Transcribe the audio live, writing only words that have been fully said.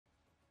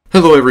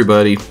Hello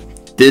everybody,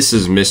 this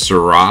is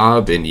Mr.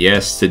 Rob, and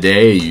yes,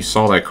 today, you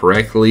saw that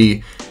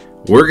correctly,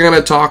 we're going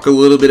to talk a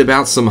little bit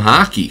about some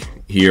hockey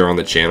here on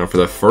the channel. For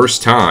the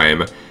first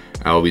time,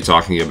 I will be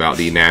talking about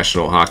the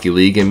National Hockey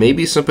League and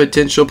maybe some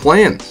potential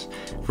plans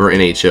for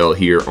NHL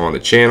here on the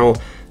channel.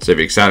 So if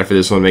you're excited for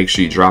this one, make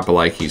sure you drop a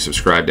like and you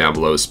subscribe down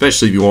below,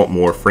 especially if you want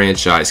more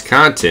franchise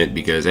content,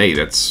 because hey,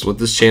 that's what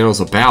this channel is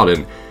about,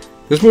 and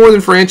there's more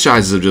than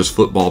franchises of just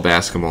football,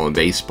 basketball, and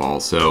baseball.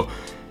 So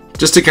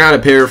just to kind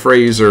of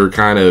paraphrase or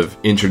kind of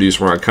introduce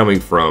where I'm coming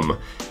from,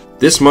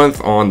 this month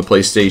on the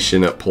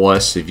PlayStation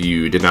Plus, if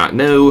you did not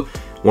know,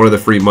 one of the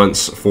free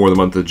months for the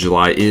month of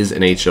July is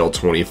NHL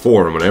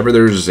 24. And whenever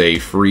there's a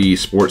free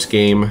sports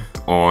game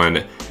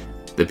on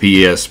the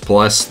PS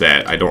Plus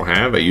that I don't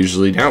have, I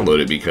usually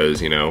download it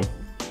because, you know,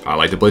 I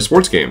like to play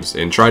sports games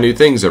and try new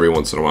things every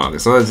once in a while.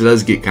 Because sometimes it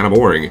does get kind of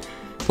boring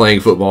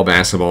playing football,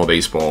 basketball,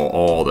 baseball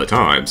all the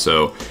time.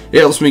 So it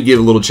helps me give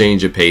a little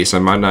change of pace. I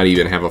might not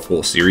even have a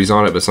full series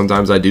on it, but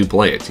sometimes I do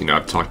play it. You know,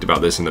 I've talked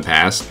about this in the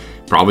past.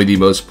 Probably the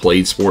most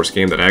played sports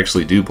game that I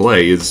actually do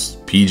play is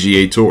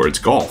PGA Tour. It's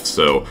golf.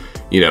 So,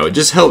 you know, it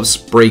just helps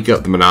break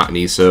up the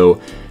monotony.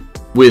 So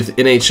with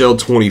NHL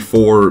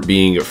 24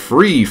 being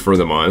free for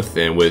the month,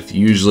 and with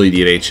usually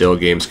the NHL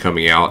games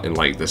coming out in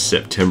like the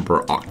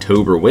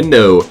September-October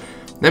window,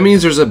 that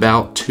means there's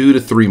about 2 to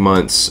 3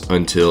 months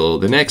until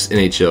the next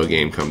NHL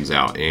game comes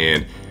out.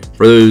 And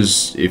for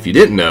those, if you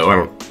didn't know, I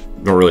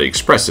don't really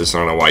express this, I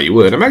don't know why you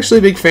would. I'm actually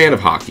a big fan of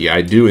hockey.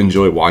 I do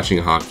enjoy watching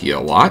hockey a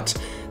lot.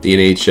 The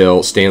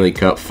NHL Stanley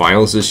Cup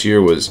Finals this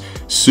year was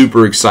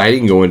super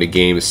exciting, going to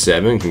Game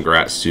 7.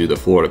 Congrats to the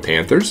Florida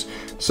Panthers.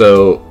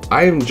 So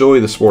I enjoy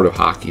the sport of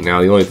hockey. Now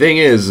the only thing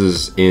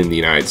is in the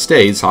United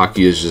States,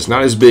 hockey is just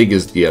not as big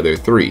as the other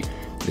three.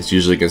 It's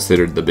usually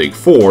considered the big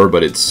four,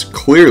 but it's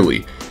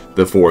clearly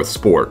the fourth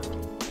sport.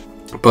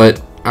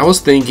 But I was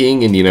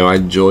thinking, and you know, I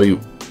enjoy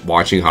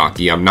watching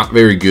hockey. I'm not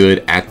very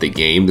good at the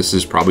game. This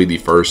is probably the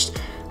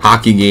first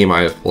hockey game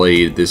I have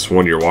played, this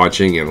one you're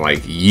watching, in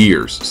like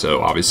years. So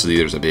obviously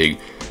there's a big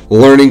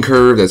learning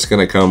curve that's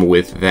going to come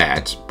with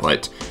that.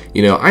 But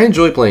you know, I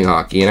enjoy playing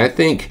hockey, and I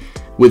think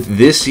with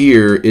this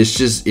year,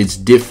 it's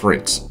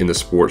different in the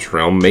sports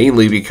realm,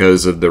 mainly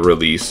because of the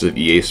release of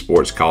EA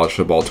Sports College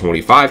Football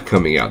 25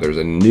 coming out. There's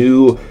a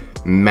new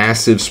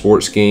massive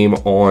sports game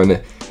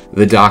on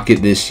the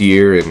docket this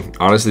year, and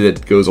honestly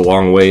that goes a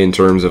long way in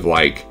terms of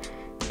like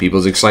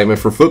people's excitement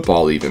for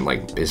football. Even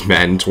like, is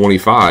Madden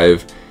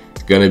 25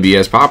 going to be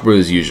as popular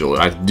as usual?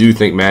 I do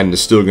think Madden is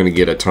still going to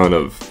get a ton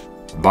of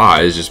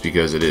buys just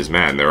because it is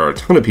Madden. There are a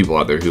ton of people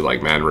out there who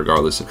like Madden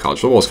regardless if college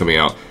football is coming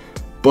out.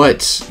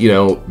 But you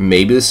know,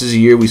 maybe this is a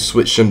year we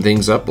switch some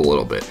things up a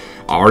little bit.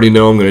 I already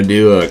know I'm going to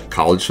do a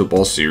college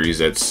football series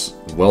that's,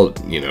 well,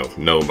 you know,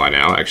 known by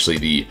now. Actually,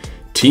 the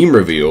team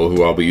reveal,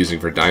 who I'll be using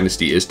for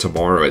Dynasty, is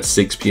tomorrow at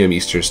 6 p.m.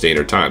 Eastern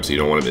Standard Time, so you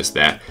don't want to miss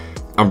that.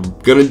 I'm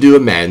going to do a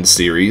Madden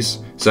series,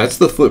 so that's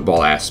the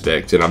football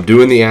aspect, and I'm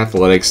doing the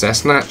athletics.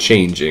 That's not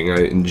changing.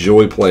 I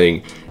enjoy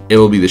playing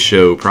MLB The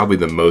Show probably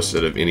the most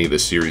out of any of the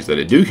series that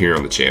I do here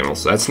on the channel,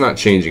 so that's not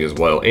changing as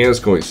well, and it's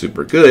going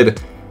super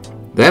good.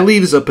 That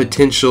leaves a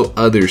potential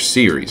other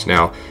series.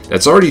 Now,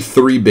 that's already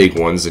 3 big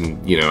ones,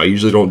 and you know, I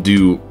usually don't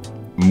do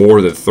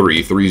more than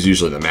 3. 3 is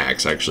usually the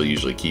max. I actually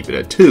usually keep it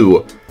at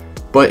 2.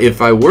 But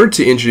if I were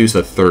to introduce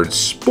a third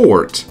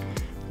sport,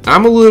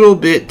 I'm a little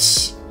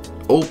bit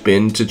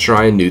open to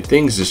trying new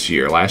things this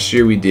year. Last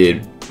year we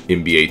did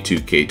NBA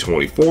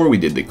 2K24, we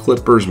did the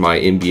Clippers, my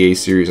NBA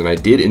series, and I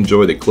did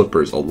enjoy the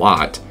Clippers a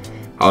lot.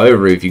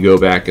 However, if you go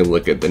back and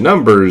look at the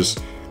numbers,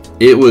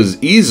 it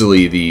was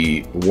easily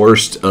the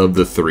worst of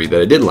the 3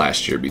 that I did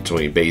last year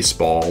between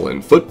baseball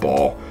and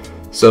football.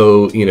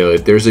 So, you know,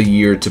 if there's a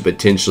year to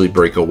potentially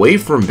break away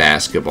from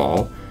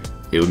basketball,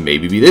 it would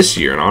maybe be this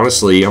year. And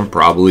honestly, I'm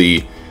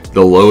probably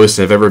the lowest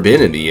I've ever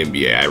been in the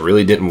NBA. I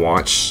really didn't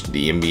watch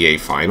the NBA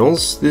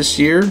Finals this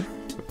year.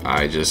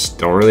 I just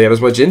don't really have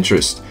as much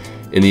interest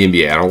in the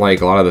NBA. I don't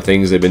like a lot of the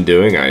things they've been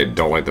doing. I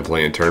don't like the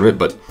play-in tournament,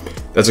 but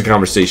that's a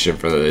conversation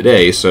for another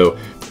day. So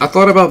I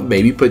thought about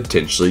maybe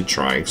potentially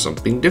trying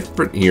something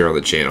different here on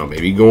the channel,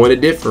 maybe going a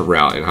different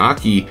route. And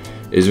hockey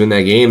has been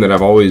that game that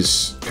I've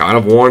always kind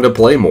of wanted to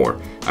play more.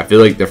 I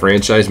feel like the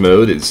franchise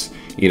mode is,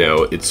 you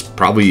know, it's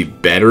probably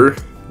better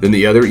than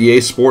the other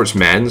EA Sports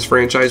Madden's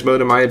franchise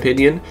mode, in my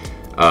opinion.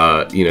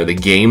 You know, the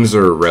games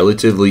are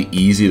relatively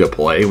easy to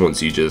play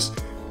once you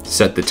just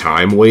set the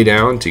time way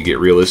down to get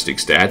realistic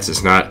stats.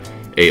 It's not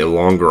a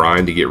long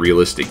grind to get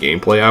realistic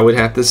gameplay, I would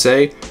have to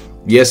say.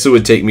 Yes, it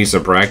would take me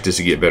some practice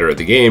to get better at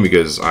the game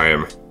because I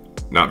am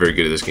not very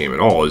good at this game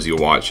at all, as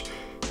you'll watch,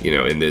 you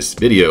know, in this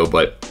video.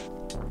 But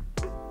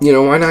you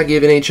know, why not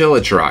give NHL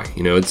a try?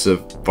 You know, it's a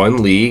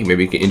fun league.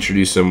 Maybe you can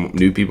introduce some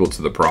new people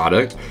to the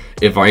product.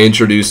 If I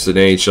introduce an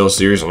NHL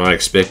series, I'm not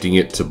expecting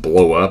it to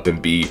blow up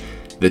and be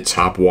the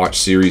top watch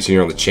series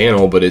here on the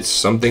channel, but it's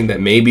something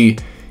that maybe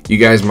you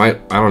guys might,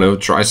 I don't know,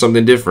 try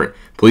something different.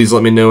 Please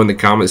let me know in the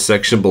comments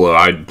section below.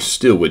 I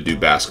still would do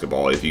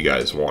basketball if you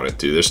guys wanted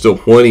to. There's still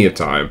plenty of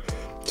time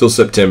till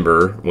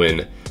September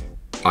when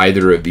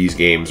either of these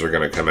games are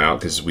going to come out,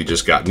 because we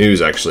just got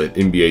news actually at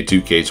NBA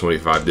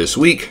 2K25 this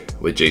week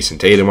with Jason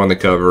Tatum on the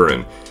cover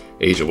and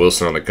Asia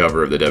Wilson on the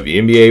cover of the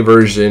WNBA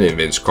version and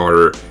Vince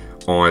Carter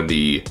on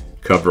the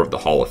cover of the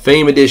Hall of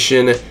Fame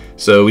edition.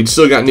 So we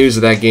still got news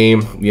of that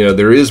game. You know,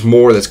 there is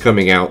more that's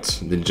coming out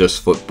than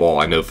just football.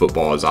 I know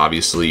football is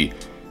obviously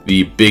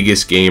the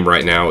biggest game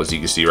right now. As you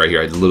can see right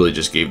here, I literally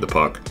just gave the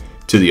puck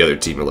to the other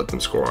team and let them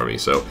score on me.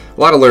 So a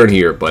lot to learn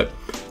here, but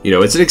you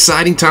know, it's an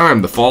exciting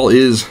time.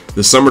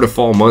 The summer to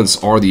fall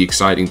months are the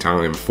exciting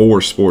time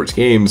for sports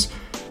games.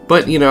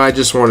 But you know, I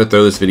just wanted to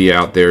throw this video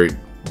out there,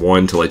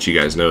 one, to let you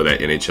guys know that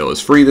NHL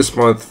is free this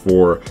month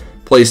for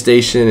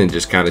PlayStation, and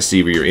just kind of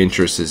see where your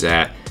interest is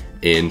at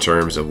in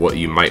terms of what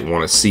you might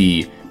want to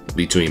see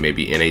between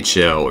maybe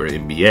NHL or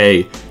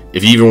NBA.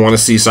 If you even want to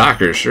see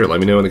soccer, sure, let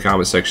me know in the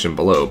comment section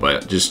below.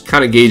 But just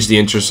kind of gauge the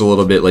interest a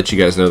little bit, let you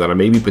guys know that I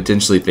may be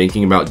potentially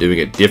thinking about doing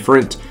a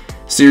different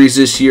series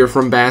this year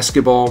from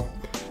basketball.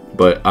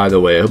 But either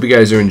way, I hope you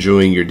guys are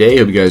enjoying your day. I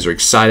hope you guys are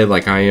excited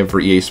like I am for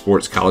EA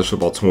Sports College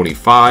Football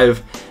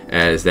 25,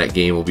 as that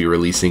game will be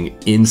releasing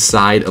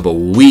inside of a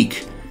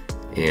week.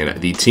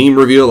 And the team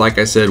reveal, like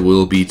I said,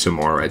 will be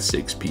tomorrow at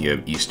 6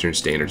 p.m. Eastern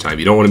Standard Time.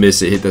 You don't want to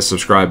miss it. Hit that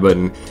subscribe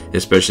button,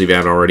 especially if you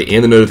haven't already,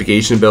 and the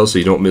notification bell so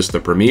you don't miss the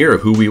premiere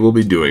of who we will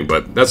be doing.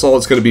 But that's all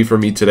it's going to be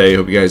from me today.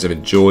 Hope you guys have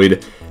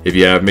enjoyed. If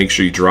you have, make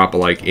sure you drop a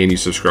like and you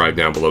subscribe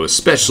down below,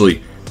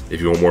 especially if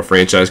you want more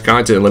franchise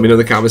content. Let me know in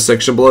the comment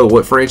section below,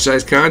 what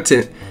franchise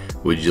content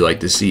would you like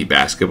to see?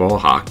 Basketball,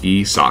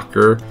 hockey,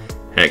 soccer,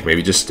 heck,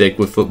 maybe just stick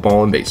with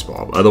football and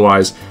baseball.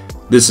 Otherwise,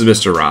 this is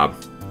Mr. Rob,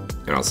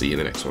 and I'll see you in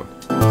the next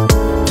one.